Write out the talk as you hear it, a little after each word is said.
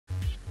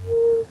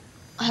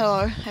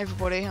Hello,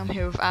 everybody. I'm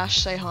here with Ash.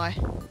 Say hi.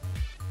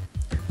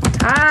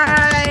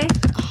 Hi.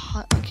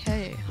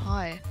 Okay,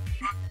 hi.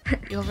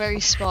 You're very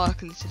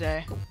sparkly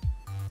today.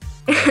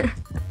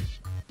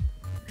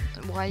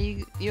 Why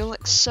you're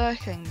like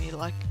circling me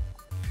like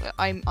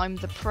I'm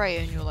the prey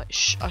and you're like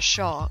a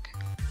shark.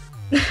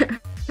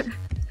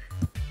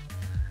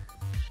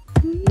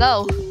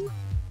 No.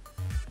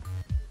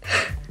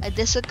 I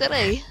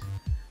disagree.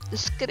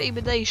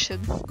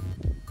 Discrimination.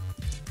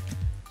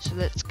 So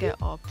let's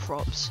get our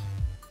props.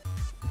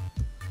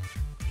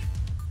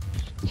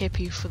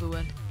 Hippie for the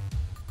win.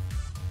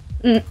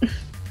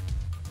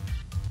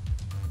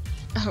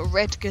 A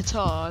red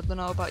guitar. I don't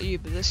know about you,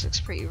 but this looks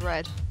pretty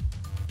red.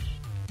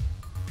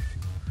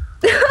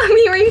 I'm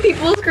hearing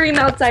people scream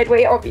outside.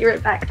 Wait, I'll be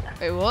right back.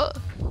 Wait, what?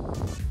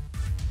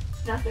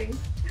 Nothing.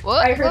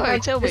 What? I heard No,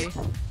 tell me.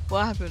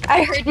 What happened?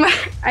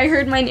 I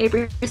heard my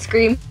neighbor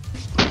scream.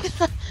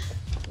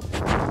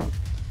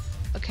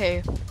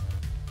 Okay.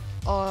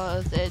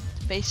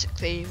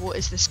 Basically, what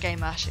is this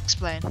game, Ash?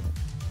 Explain.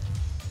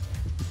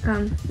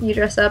 You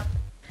dress up.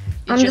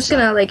 I'm just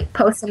gonna like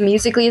post some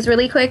musicallys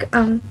really quick.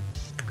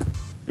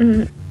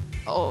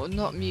 Oh,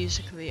 not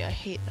musically. I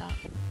hate that.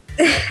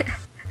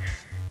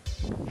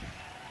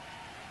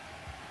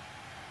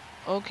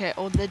 Okay.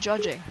 Oh, they're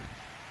judging.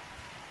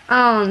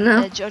 Oh no.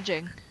 They're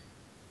judging.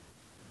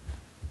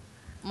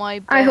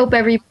 I hope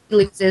everybody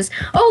loses.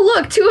 Oh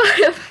look, 2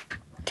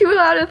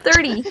 out of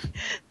 30.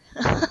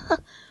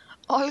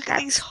 Oh, look at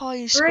these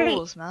high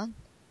scores, man.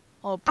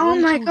 Oh, oh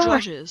my brutal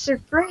gosh, judges.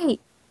 they're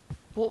great.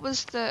 What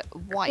was the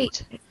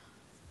white?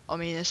 I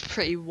mean, it's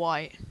pretty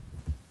white.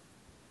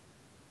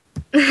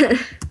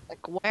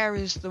 Like, where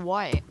is the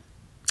white?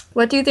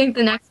 What do you think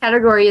the next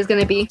category is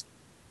gonna be?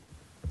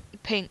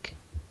 Pink.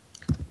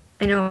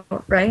 I know,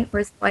 right?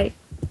 Where's the white?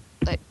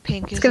 Like,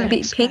 pink It's is gonna the be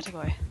next pink.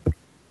 category.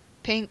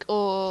 Pink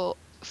or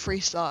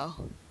freestyle.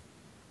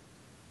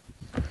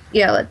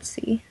 Yeah, let's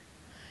see.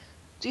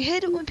 Do you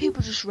hate it when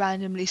people just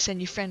randomly send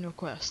you friend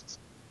requests?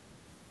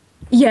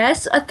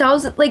 Yes,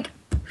 1,000. Like,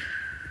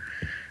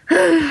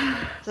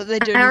 That they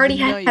don't I already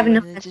even know have you,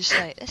 enough. and they're just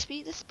like, let's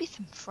be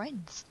some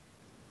friends.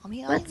 I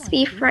mean, Let's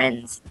be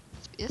friends.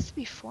 Let's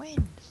be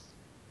friends.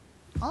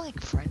 I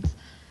like friends.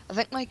 I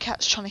think my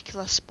cat's trying to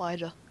kill a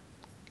spider.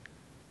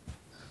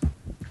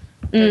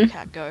 Go,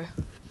 cat, go.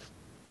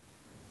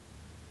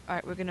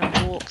 Alright, we're gonna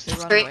walk the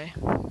runway.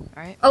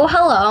 Alright. Oh,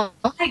 hello.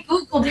 I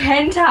googled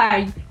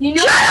hentai. You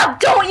know Shut up!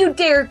 Don't you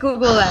dare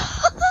Google that.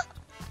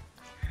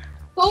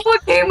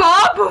 what came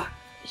up?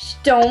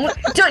 Don't.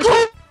 Recording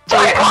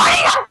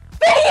a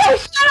video.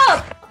 Shut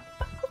up.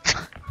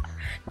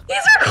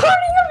 He's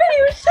recording a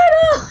video. Shut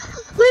up.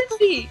 Let's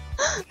see.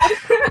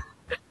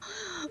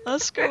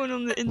 That's going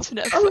on the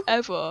internet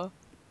forever.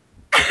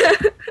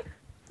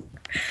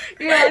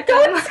 Yeah,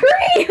 Don't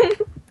scream.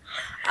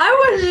 I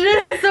was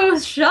just so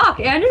shocked.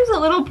 Andrew's a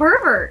little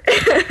pervert.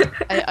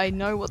 I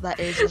know what that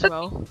is as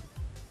well.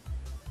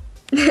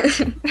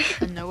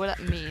 I know what that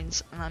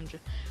means, and I'm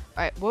just...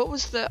 Alright, what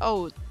was the...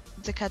 Oh,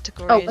 the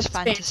category is it's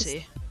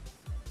fantasy.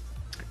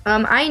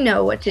 I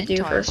know what to do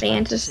Hentai for is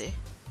fantasy.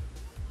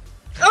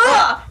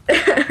 Ugh!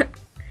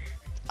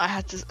 I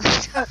had to...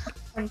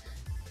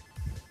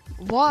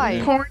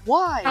 Why? Porn.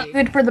 Why? Not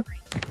good for the brain.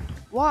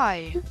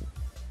 Why?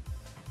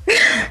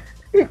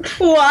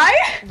 Why?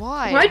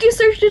 Why? Why'd you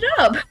search it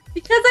up?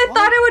 Because I Why?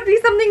 thought it would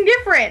be something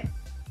different.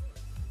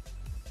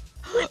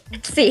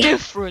 Let's see.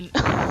 Different.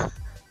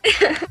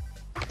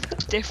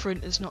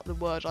 Different is not the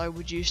word I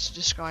would use to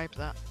describe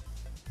that.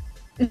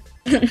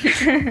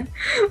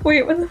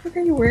 Wait, what the fuck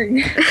are you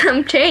wearing?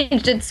 I'm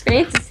changed. It's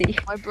fantasy.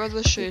 My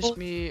brother shows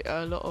me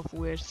a lot of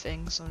weird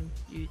things on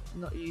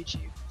not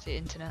YouTube, the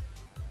internet.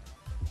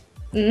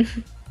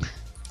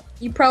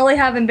 You probably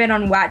haven't been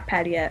on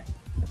Wattpad yet.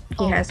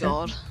 Oh hasn't.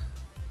 god.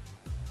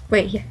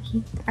 Wait, yeah,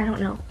 I don't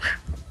know.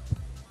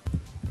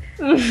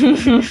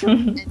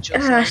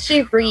 Interesting.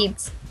 She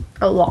reads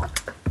a lot.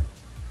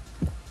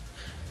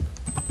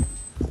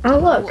 Oh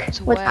look, What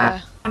to what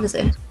wear. time is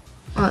it?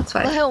 Oh, it's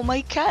What the fine. hell,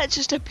 my cat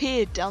just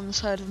appeared down the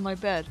side of my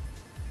bed.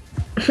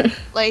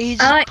 Like, he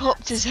just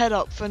popped his head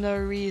up for no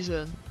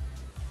reason.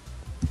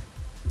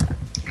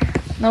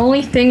 The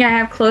only thing I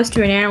have close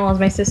to an animal is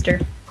my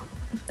sister.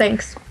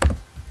 Thanks.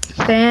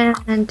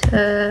 Fantasy.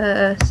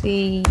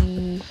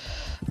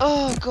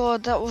 Oh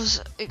god, that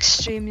was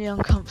extremely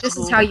uncomfortable. This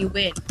is how you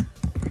win.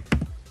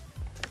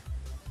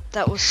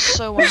 That was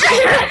so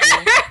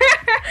uncomfortable.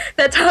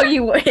 That's how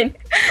you win.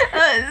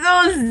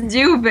 So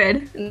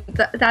stupid.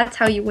 That's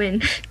how you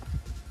win.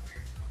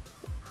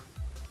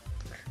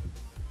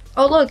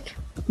 Oh look.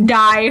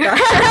 Die.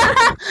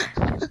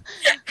 I'm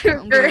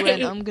gonna win,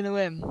 Great. I'm gonna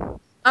win.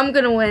 I'm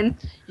gonna win.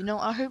 You know,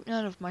 I hope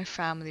none of my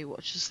family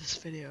watches this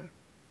video.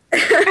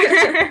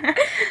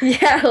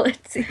 Yeah,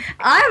 let's see.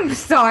 I'm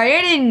sorry,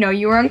 I didn't know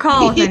you were on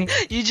call with any.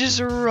 You just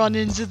run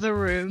into the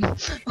room.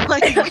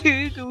 I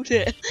googled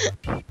it.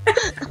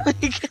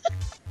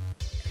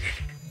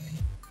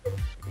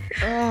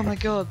 Oh my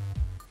god.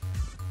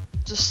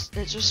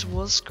 It just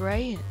was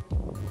great.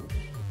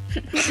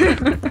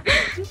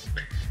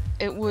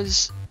 It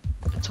was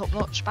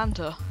top-notch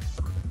banter.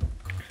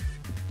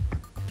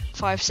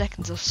 5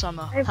 seconds of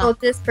summer. I vote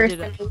this Did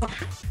person. it.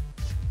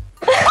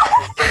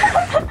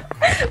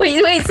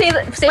 Wait, say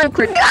it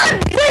quick.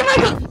 God, say my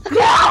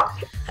God.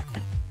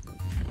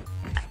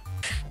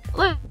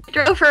 Look, I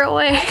drove her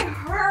away.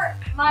 Hurt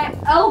my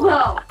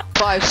elbow.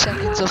 5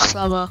 seconds of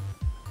summer.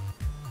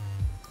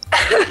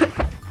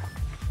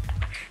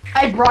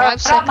 I brought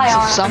 5 up my seconds of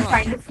arm. I'm summer.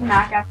 trying to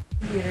smack at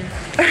the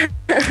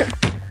computer.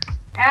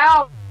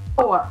 Ow!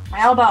 My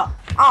elbow.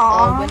 Oh,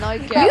 Aww. when I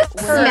You go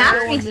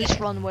smacked on me. this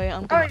runway,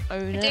 I'm gonna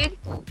own it.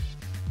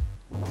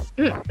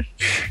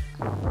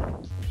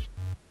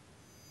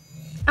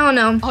 Oh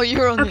no. Oh,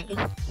 you're on Okay. it.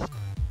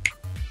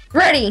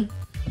 Ready.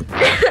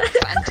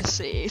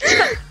 Fantasy.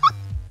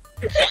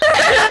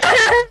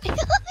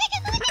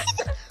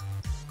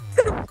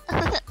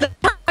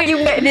 You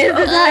win. This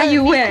is how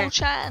you win.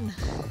 Chan.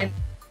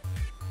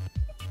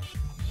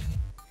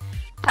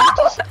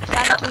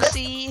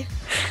 Fantasy.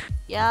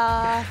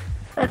 Yeah.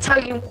 That's how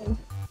you win.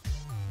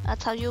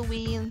 That's how you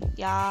win.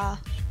 Yeah.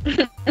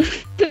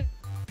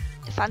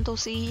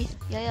 Fantasy.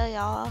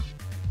 Yeah.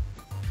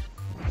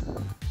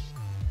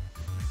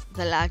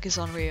 The lag is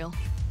unreal.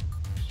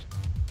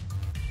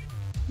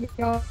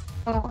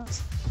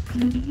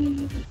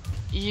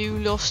 You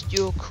lost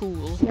your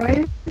cool.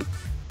 Right?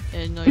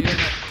 No, you're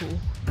not cool.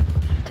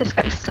 This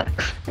guy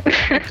sucks.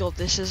 Oh god,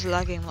 this is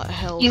lagging like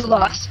hell. You for me.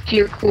 lost.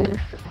 You're cool.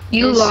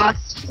 You This-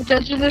 lost. The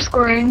judges are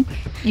scoring.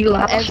 You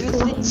lost.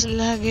 Everything's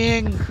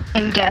lagging.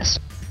 And guess.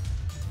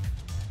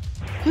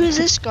 Who is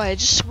this guy? It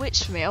just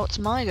switched for me. Oh, it's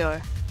my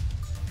go.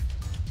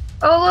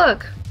 Oh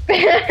look.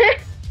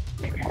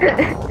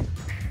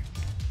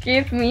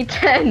 Give me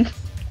 10.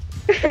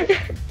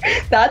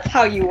 That's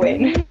how you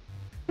win.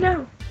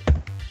 No.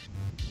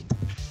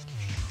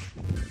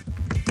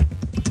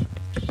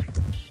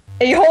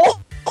 A-hole.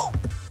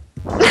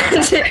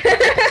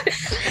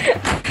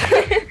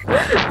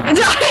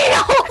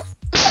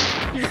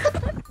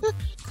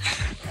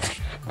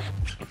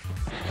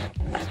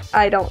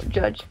 I don't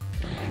judge.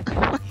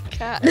 My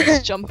cat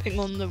is jumping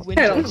on the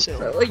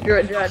windowsill. Like you're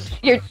a judge.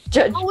 You're a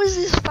judge. How is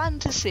this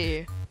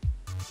fantasy?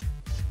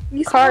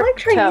 You smell like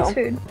Chinese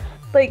food.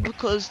 Like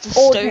Because the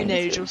Old Stone Chinese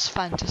Age food. was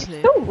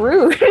fantasy. so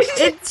rude.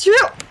 It's true.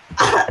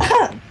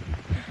 I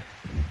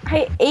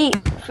ate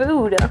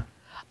food.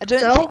 I don't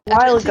So, think, a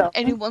while think ago.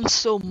 anyone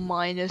saw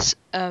minus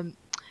 10.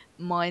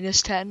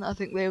 I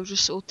think they all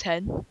just saw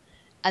 10.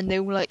 And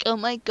they were like, oh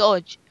my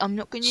god, I'm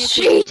not going to give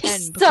you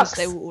 10 because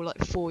they were all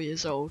like 4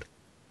 years old.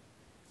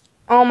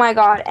 Oh my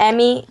god,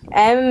 Emmy,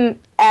 M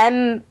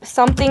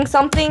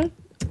something.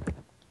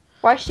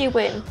 Why she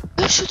win?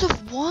 I should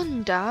have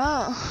won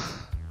that.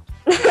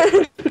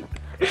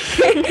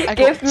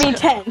 Give me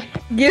 10.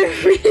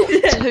 Give me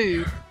 10.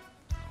 2.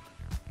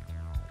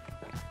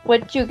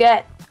 What you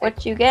get?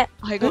 What you get?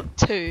 I got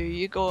 2,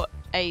 you got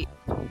 8.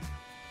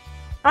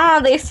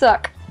 Ah, they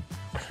suck.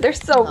 They're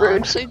so I'm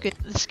rude. so good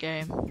at this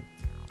game.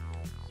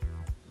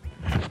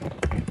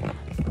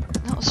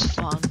 That was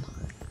fun.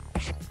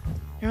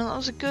 You know, that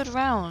was a good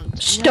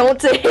round. Shh, Yeah.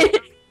 don't say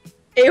it.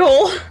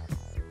 A-hole.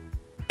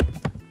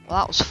 Well,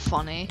 that was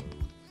funny.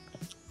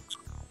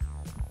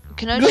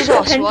 Can I Google just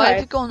ask, why hentai. have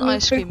you got an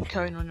ice cream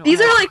cone on your These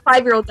head? are like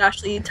 5-year-olds,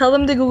 Ashley. Tell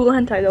them to Google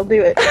hentai, they'll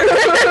do it.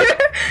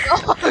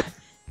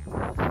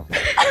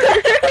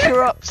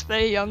 Corrupt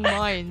their young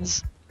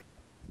minds.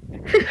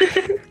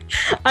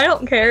 I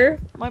don't care.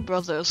 My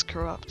brother is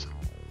corrupt.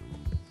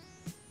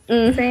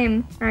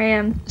 Same, I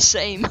am.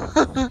 Same.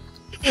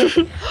 Oh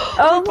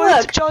We're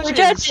both look, we're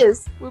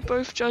judges. We're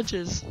both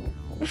judges.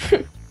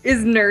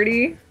 Is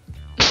nerdy.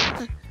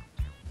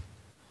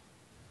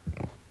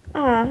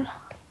 Oh.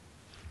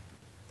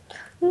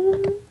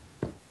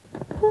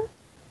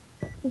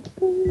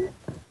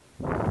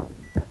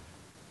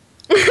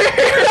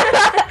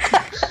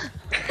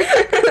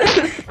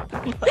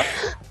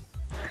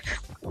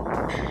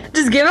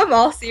 Just give them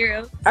all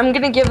cereal. I'm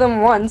gonna give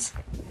them ones.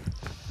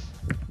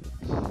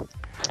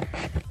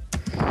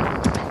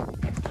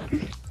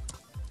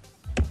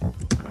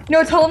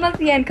 No, tell them at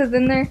the end, because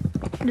then they're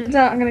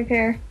not gonna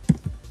care.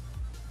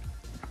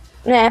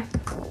 Nah.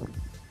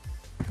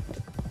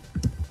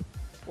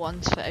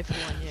 One's for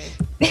everyone, you.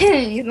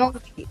 You know,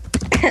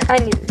 I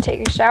need to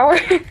take a shower.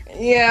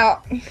 Yeah.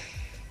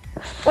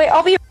 Wait,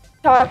 I'll be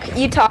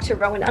you talk to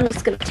Rowan. I'm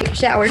just gonna take a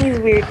shower. He's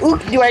weird. Ooh,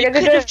 do I You get to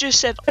could do have it? just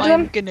said, Put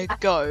I'm them- gonna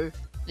go.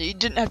 You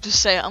didn't have to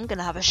say, I'm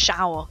gonna have a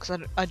shower, because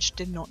I just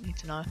did not need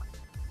to know.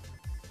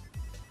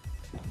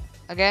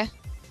 Okay?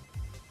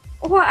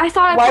 What? I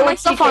thought Why I put would my she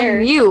stuff on care?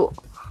 mute.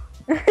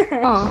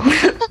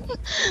 Oh.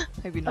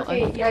 Maybe not.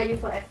 Okay, yeah, you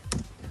play.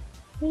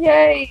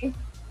 Yay.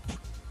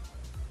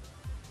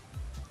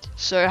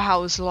 So,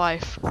 how's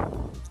life?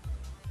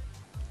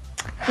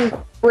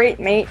 Great,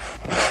 mate.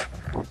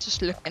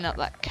 Just looking at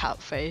that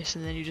cat face,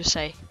 and then you just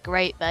say,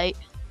 great, mate.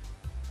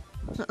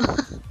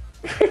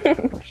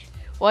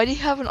 Why do you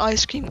have an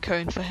ice cream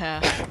cone for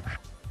hair?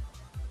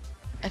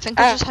 I think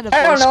I just had a voice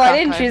I don't know, crack, I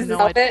didn't have choose no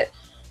this idea. outfit.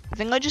 I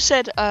think I just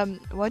said,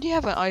 why do you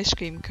have an ice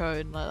cream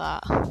cone like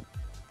that?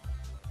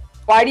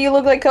 Why do you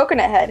look like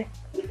Coconut Head?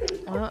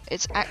 Well,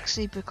 it's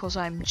actually because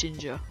I'm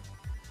ginger.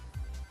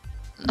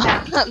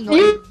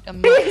 You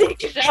didn't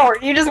take a shower.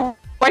 You just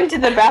went to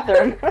the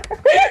bathroom.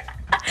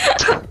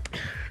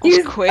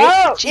 You quick.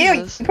 Oh,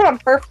 Jesus. you put on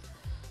perfect.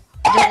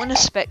 I don't want to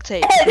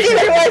spectate.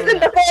 It was in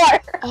the floor.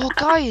 Oh,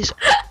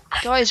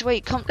 guys,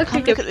 wait, come look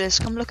at this.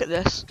 Come look at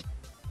this.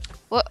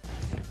 What?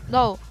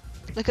 No,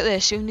 look at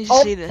this. You need to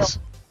see this.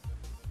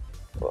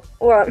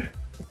 What?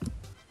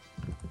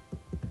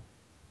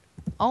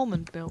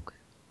 Almond milk.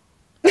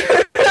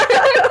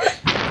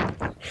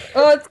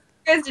 Oh, it's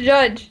you guys to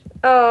judge.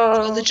 Oh. I'd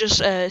rather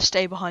just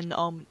stay behind the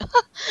almond.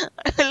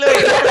 Look.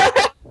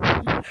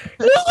 No,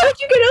 why'd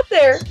you get up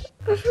there?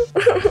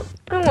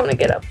 I want to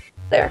get up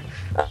there.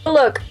 Oh,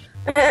 look.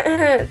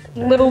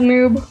 Little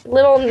noob.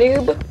 Little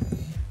noob.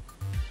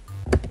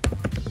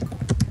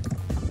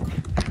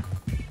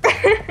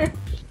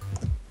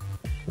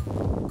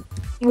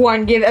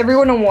 One. Give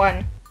everyone a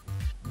 1.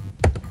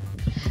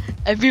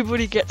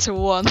 Everybody gets a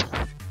 1.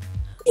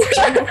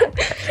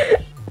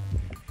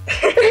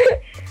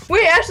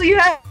 Wait, Ashley, you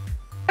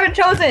haven't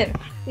chosen.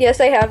 Yes,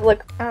 I have.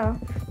 Look. Oh.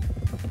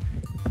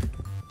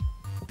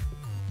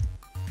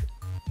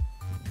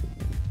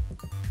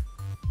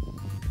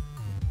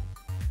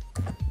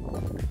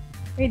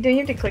 Wait, don't you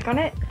have to click on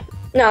it?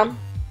 No.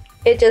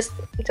 It just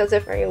does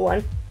it for you.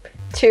 1,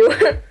 2.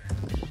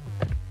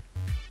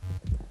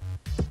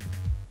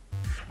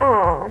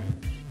 Aww.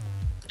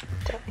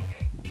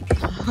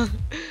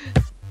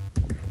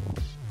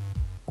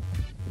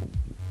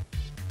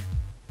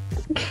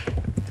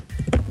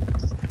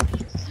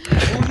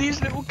 All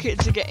these little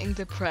kids are getting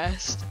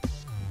depressed.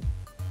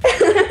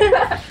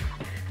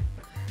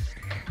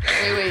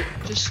 Wait,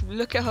 just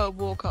look at her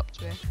walk up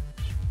to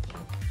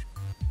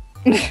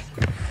me.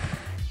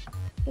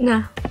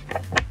 No.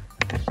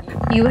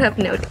 You have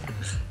no.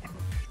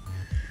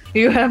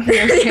 You have no.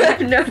 You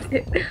have no.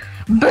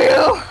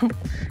 Boo!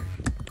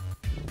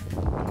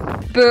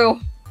 Boo.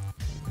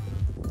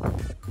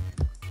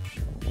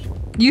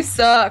 You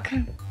suck.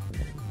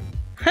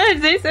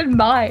 They said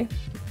bye.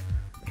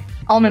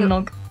 Almond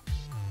milk.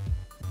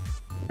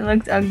 It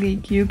looks ugly.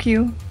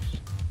 QQ.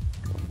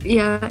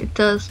 Yeah, it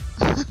does.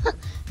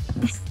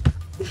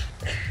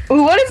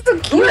 Ooh, what is the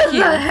QQ? What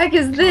the heck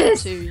is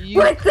this?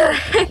 What the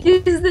heck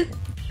is this?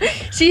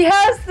 She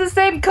has the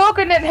same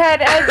coconut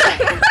head as.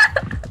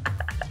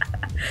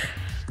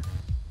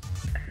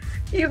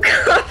 You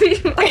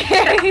copied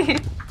my.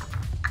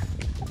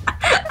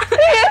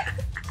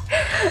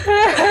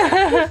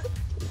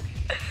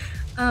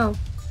 Oh,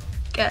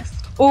 guess.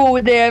 Oh,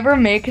 would they ever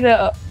make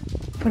the?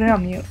 Put it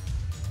on mute.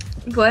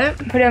 What?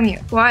 Put it on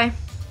mute. Why?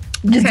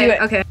 Just okay, do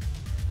it. Okay.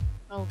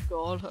 Oh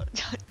god,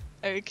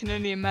 I can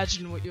only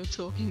imagine what you're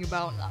talking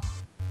about now.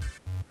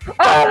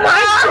 Oh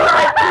my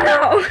god!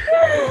 No.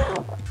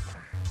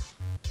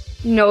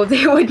 No,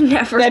 they would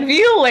never. That'd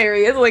be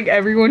hilarious. Like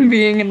everyone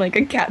being in like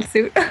a cat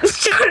suit.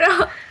 Shut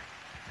up.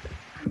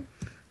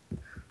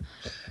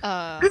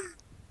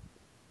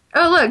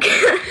 Oh look.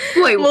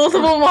 Wait.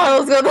 Multiple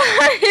models go the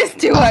highest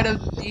 2 out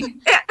of 3.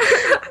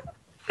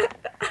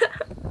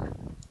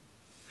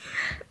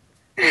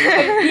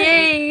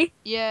 Yay!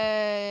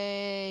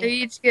 Yay! They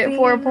each get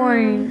 4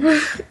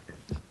 points.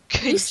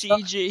 Good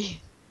GG.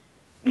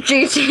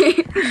 GG.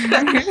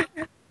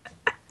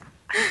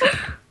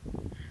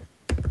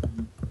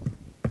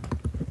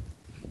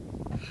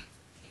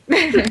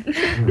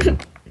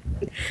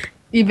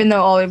 Even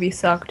though all of you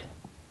sucked.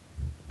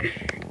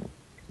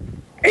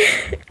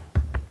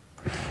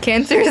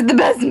 Cancer is the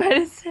best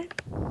medicine.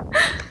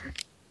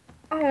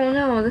 Oh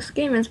no, this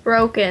game is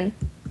broken.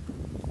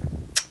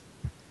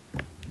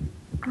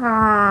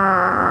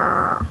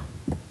 Ah.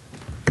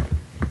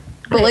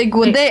 But like,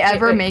 would they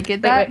ever make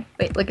it that?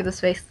 Wait, look at this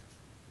face.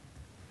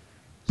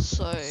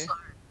 So,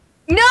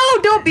 No,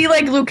 don't be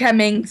like Luke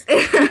Hemmings.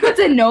 He puts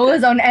a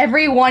nose on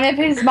every one of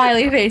his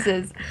smiley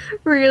faces.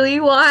 Really?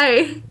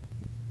 Why?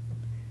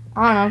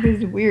 I don't know,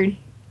 because it's weird.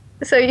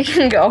 So you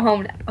can go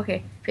home now.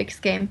 Okay, fix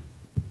game.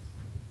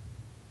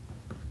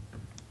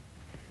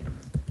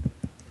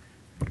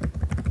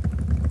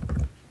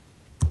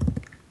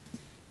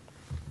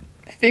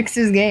 Fix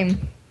his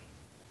game.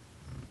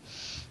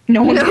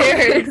 No one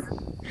cares.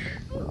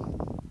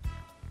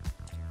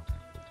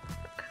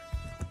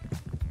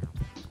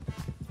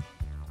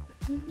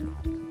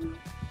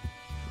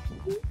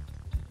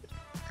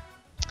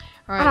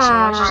 alright, so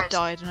I just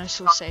died and I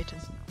saw Satan.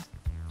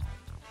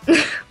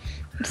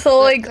 So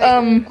like, They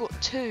all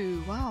got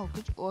 2. Wow,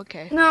 good.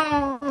 Okay.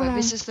 No. Wait,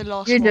 this is the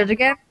last you're one. judge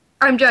again?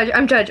 I'm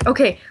judge.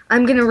 Okay,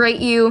 I'm gonna rate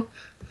you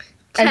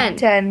 10.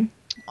 10.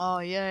 Oh,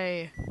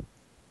 yay.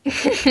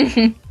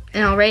 And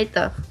I'll rate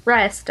the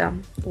rest,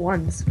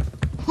 ones.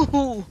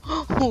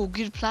 Oh,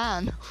 good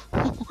plan.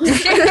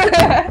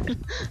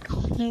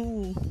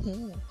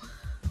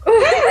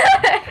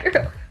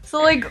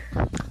 So like,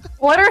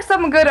 what are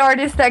some good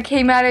artists that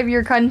came out of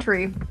your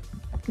country?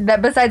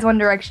 That besides One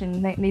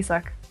Direction, they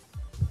suck.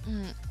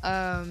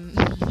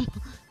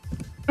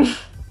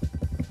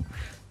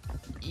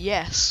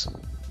 Yes.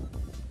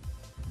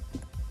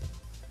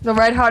 The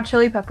Red Hot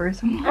Chili Peppers.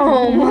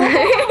 Oh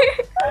my.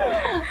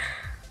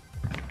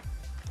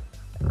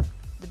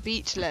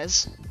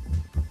 speechless.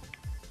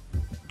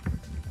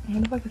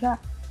 What the fuck is that?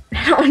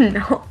 I don't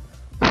know.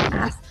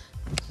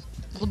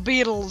 The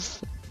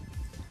Beatles.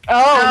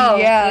 Oh,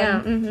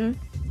 yeah. Mhm.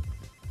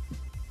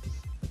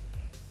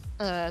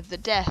 The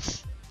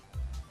Death.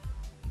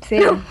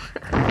 Same.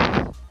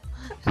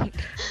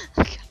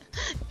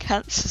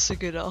 Cancer's a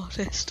good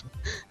artist.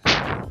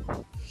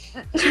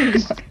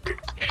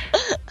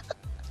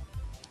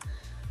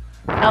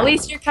 At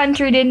least your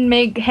country didn't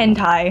make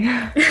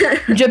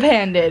hentai.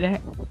 Japan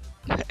did.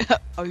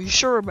 Are you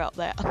sure about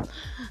that?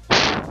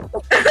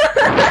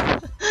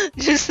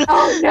 just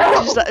Oh,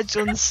 no. just that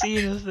John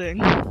Cena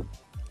thing.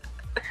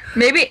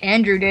 Maybe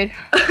Andrew did.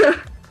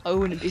 I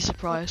wouldn't be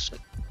surprised.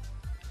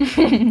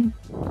 I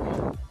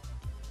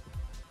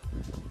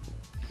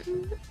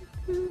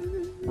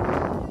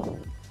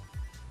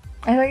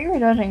thought you were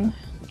judging.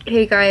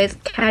 Hey guys,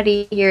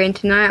 Caddy here, and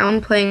tonight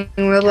I'm playing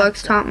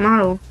Roblox Top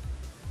Model.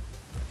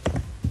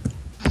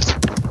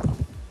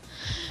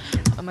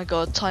 Oh my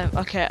god, time.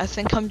 Okay, I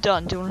think I'm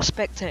done. Do you want to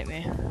spectate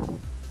me?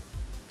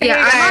 Yeah,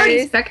 Hey, I'm already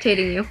guys.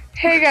 spectating you.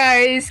 Hey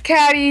guys,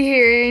 Caddy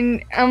here,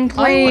 and I'm I want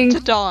playing to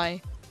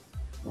die.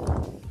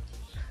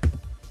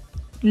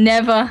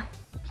 Never.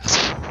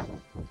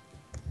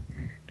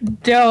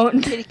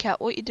 Don't. Kitty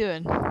cat, what you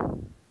doing?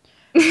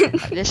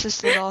 Right, this is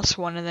the last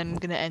one, and then I'm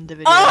gonna end the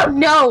video. Oh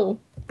no!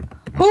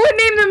 Who would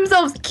name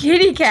themselves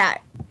Kitty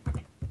Cat?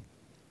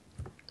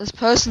 This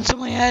person's in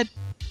my head.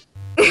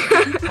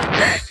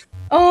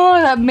 Oh,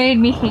 that made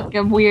me think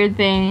of weird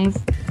things.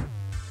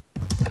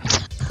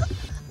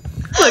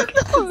 Look.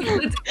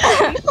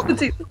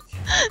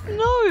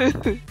 No.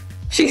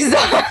 She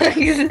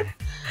sucks.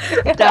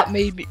 That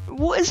made me.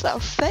 What is that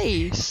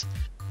face?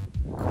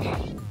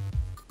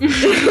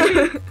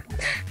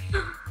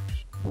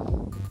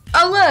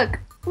 Oh look!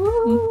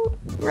 Woo!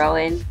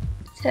 Rowan,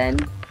 10.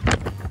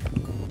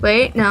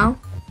 Wait, no.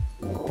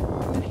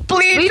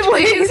 Bleach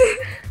wings.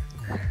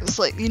 It's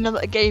like, you know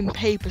that game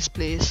Papers,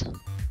 Please.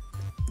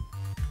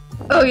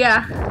 Oh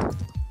yeah.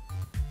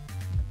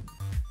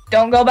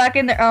 Don't go back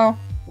in there. Oh.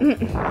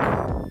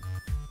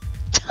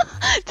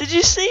 Did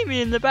you see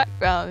me in the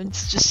background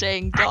just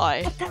saying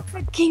die? That's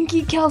like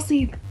Kinky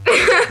Kelsey.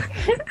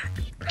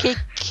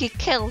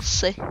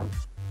 Kelsey.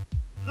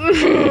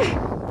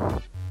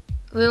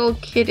 Little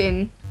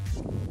kitten.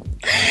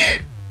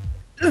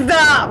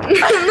 Stop. No,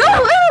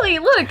 literally,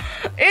 look.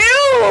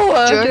 Ew.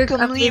 Jerk,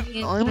 I'm leaving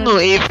you,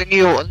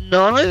 and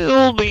none of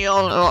you'll be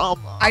on.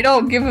 I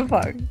don't give a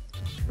fuck.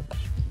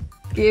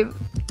 Give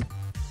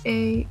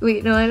a.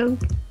 Wait, no, I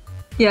don't.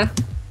 Yeah.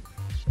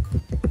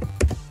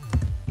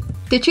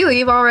 Did you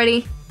leave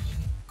already?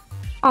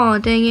 Oh,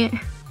 dang it.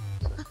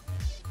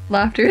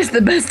 Laughter is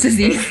the best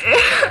disease.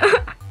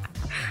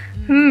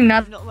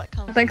 Not Not that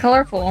kind of. that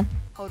colorful.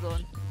 Hold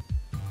on.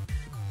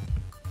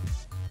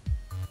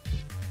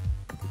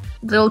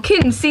 Little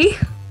kitten, see?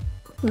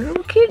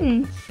 Little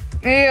kitten.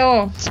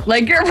 Ew.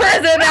 Like your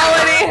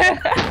personality.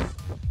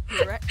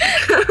 Correct.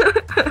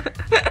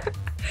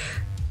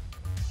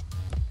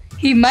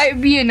 He might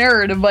be a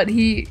nerd, but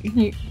he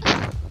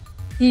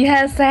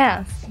has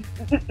sass.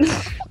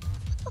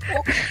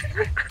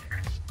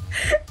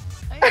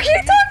 Are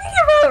you talking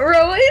about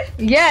Rowan?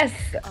 Yes.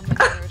 I'm a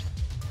nerd.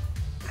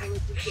 I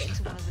would get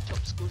into one of the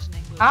top schools in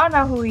England. I don't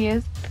know who he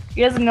is.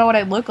 He doesn't know what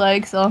I look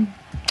like, so.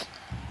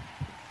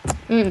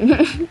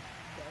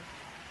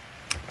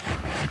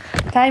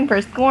 Time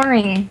for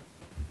scoring.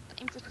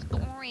 Time for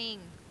scoring.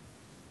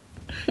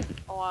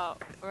 Oh wow,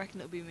 I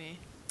reckon it'll be me.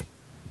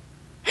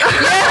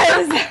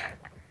 Yes!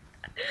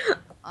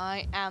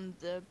 I am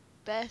the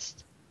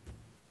best.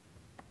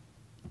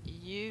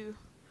 You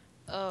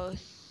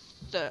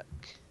suck.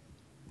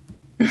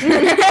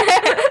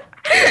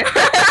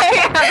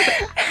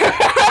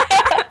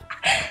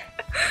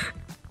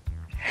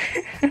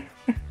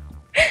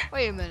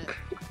 Wait a minute.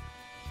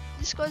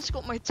 This guy's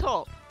got my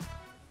top.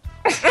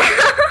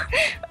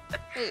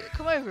 Hey,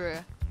 come over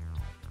here.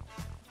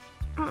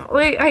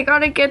 Wait, I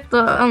gotta get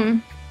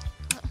the,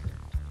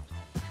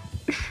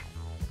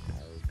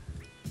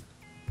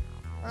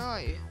 Where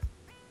are you?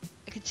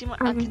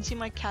 I can see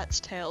my cat's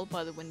tail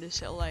by the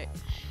windowsill, like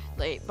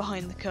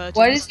behind the curtain.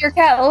 What does your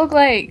cat look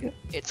like?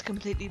 It's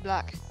completely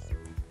black.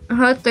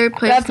 third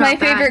place. That's my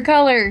favorite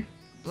color.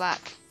 Black.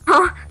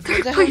 Huh? What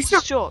Third the hell place.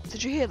 just dropped?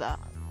 Did you hear that?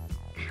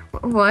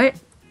 What?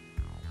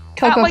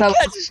 Cocoa My Pebbles.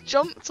 cat just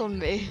jumped on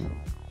me.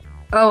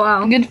 Oh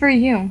wow. Good for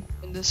you.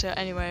 Windowsill.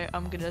 Anyway,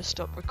 I'm gonna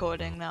stop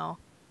recording now.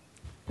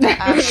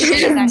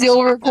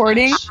 Still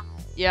recording?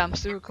 Yeah, I'm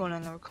still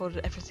recording. I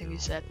recorded everything you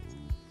said.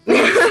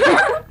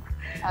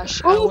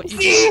 Ash, I want you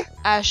to,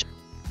 Ash,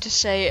 just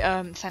say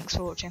thanks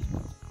for watching.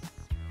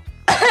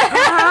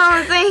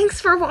 Oh,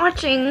 thanks for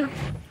watching.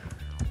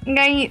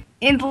 Okay,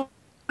 it's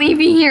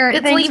leaving here.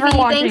 It's Thanks leaving. for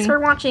watching. Thanks for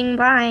watching.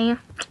 Bye.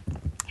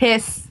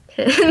 Hiss.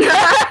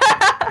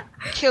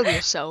 Kill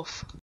yourself.